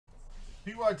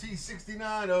PYT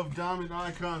 69 of Diamond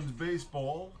Icons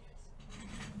Baseball.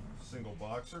 Single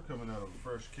boxer coming out of a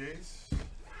fresh case.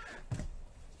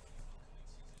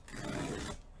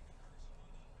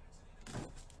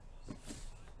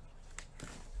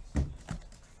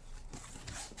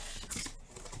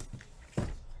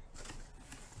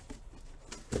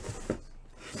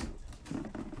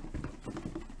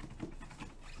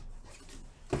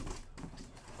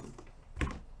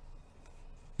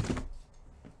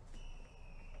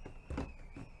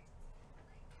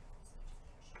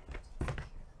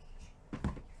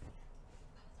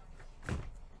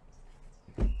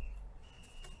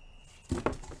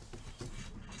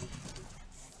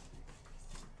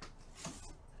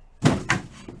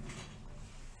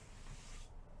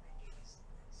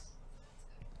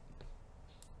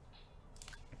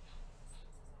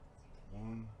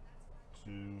 One,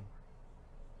 two,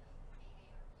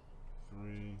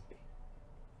 three,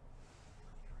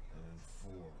 and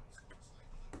four.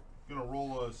 Gonna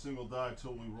roll a single die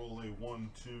till we roll a 1,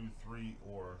 2, 3,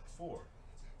 or 4.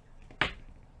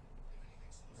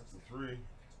 That's a 3.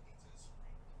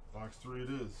 Box 3 it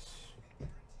is.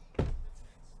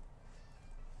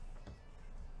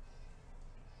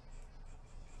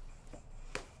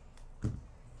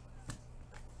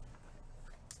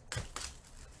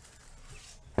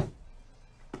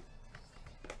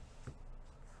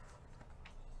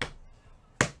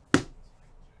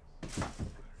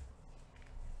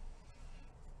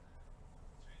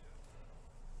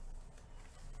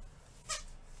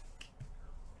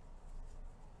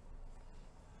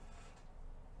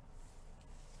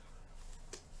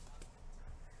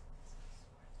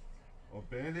 A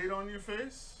Band-Aid on your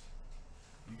face?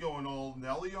 You going all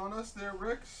Nelly on us there,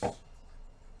 Ricks?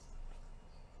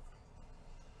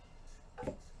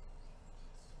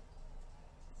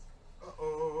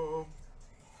 Uh-oh.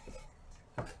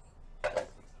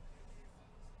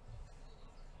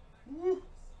 Woo.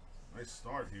 Nice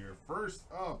start here. First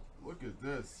up, look at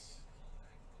this.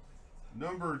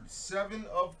 Numbered 7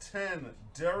 of 10,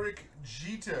 Derek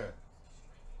Jeter.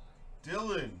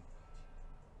 Dylan.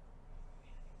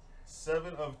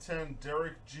 7 of 10,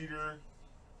 Derek Jeter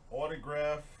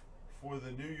autograph for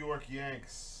the New York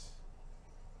Yanks.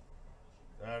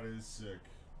 That is sick.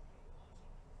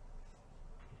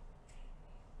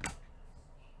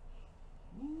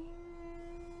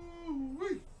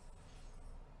 Woo-wee.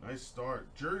 Nice start.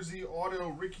 Jersey auto,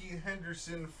 Ricky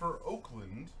Henderson for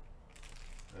Oakland.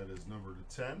 That is number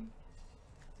to 10.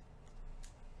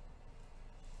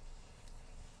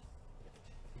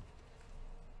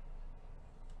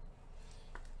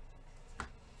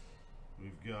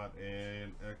 We've got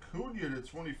an Acuna to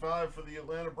 25 for the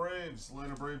Atlanta Braves.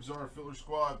 Atlanta Braves are filler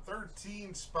squad.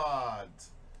 13 spot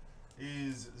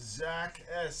is Zach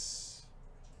S.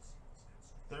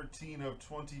 13 of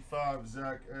 25,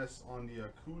 Zach S. on the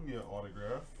Acuna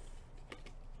autograph.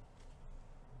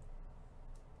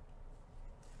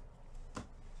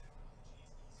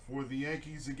 For the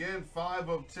Yankees again, 5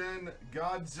 of 10,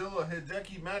 Godzilla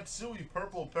Hideki Matsui,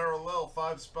 purple parallel.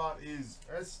 5 spot is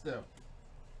Estep.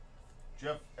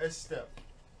 Jeff Estep.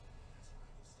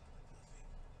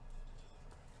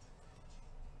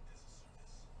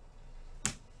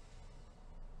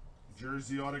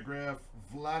 Jersey autograph,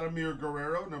 Vladimir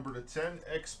Guerrero, number to 10,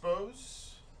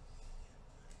 Expos.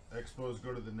 Expos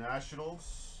go to the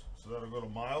Nationals, so that'll go to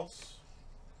Miles.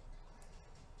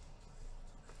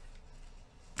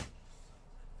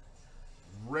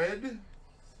 Red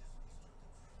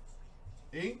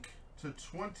ink to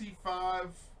 25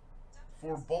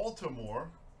 for Baltimore,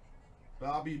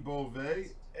 Bobby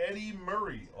Bovee, Eddie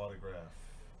Murray autograph.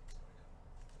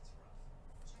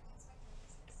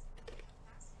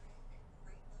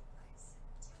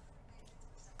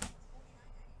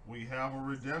 We have a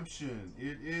redemption.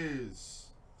 It is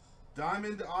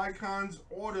Diamond Icons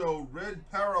Auto, red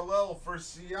parallel for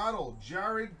Seattle,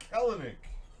 Jared Kelenic.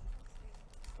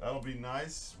 That'll be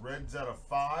nice. Red's out of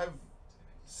 5.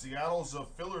 Seattle's a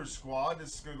filler squad.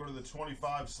 This is going to go to the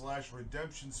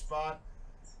 25/redemption spot.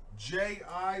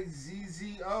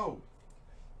 Jizzo.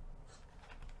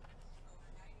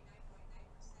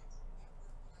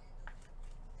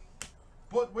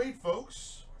 But wait,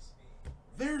 folks.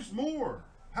 There's more.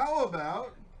 How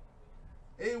about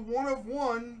a 1 of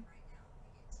 1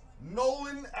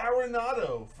 Nolan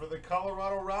Arenado for the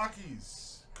Colorado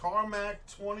Rockies? Carmack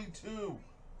 22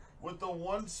 with the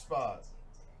 1 spot.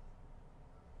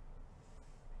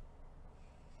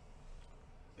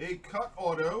 A cut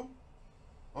auto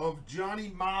of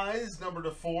Johnny Mize, number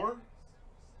to 4.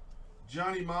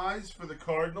 Johnny Mize for the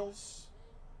Cardinals.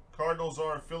 Cardinals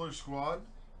are a filler squad,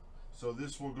 so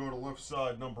this will go to left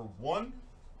side number 1.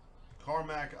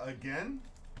 Carmack again.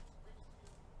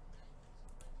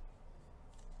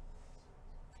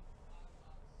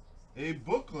 A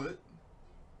booklet.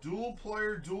 Dual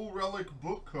player, dual relic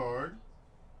book card.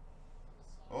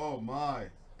 Oh my.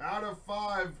 Out of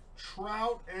 5,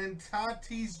 Trout and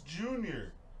Tatis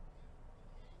Jr.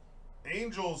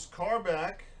 Angels,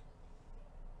 Carback.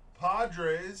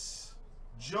 Padres,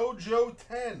 JoJo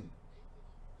 10.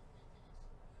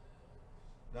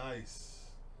 Nice.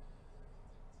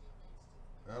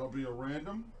 That'll be a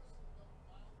random.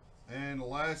 And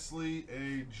lastly,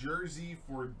 a jersey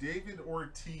for David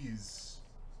Ortiz.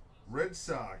 Red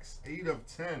Sox, 8 of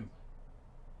 10.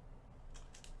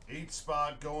 8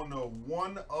 spot going to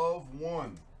 1 of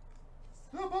 1.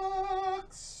 The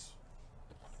box.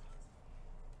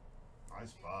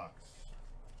 Nice box.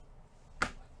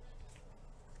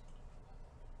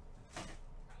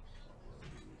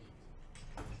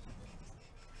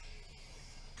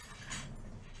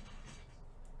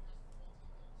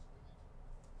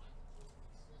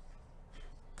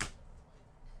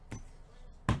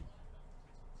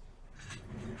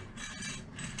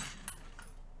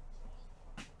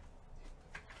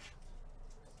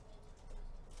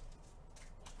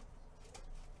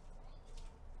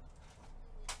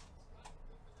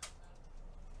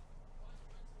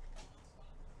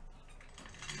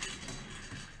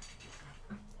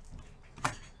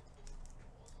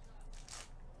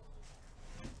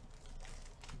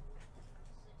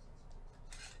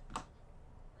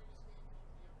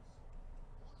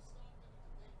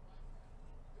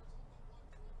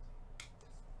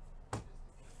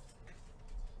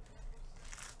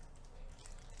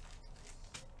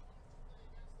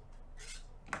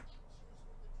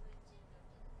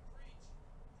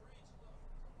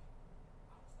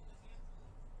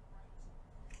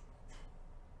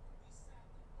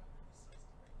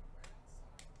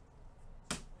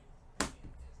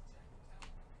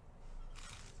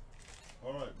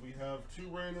 All right, we have 2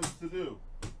 randoms to do.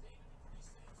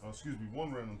 Oh, excuse me,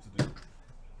 1 random to do.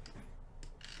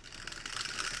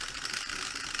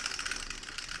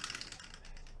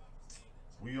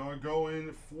 We are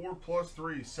going 4 plus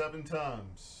 3, 7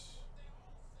 times.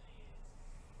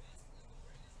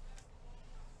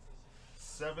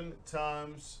 7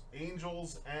 times,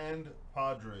 Angels and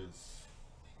Padres.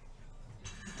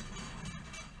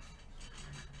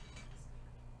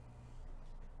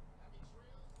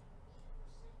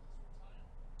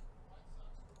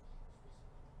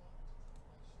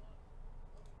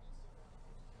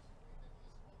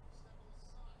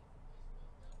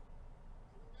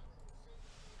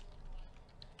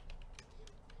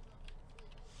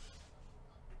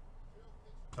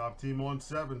 Top team on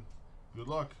 7. Good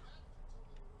luck.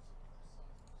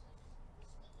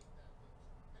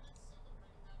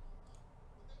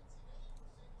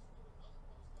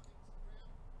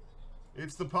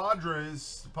 It's the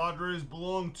Padres. The Padres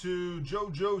belong to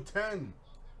JoJo 10.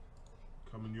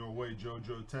 Coming your way,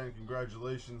 JoJo 10.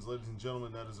 Congratulations, ladies and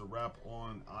gentlemen. That is a wrap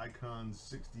on Icons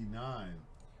 69.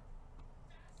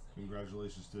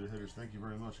 Congratulations to the hitters. Thank you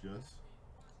very much, guys.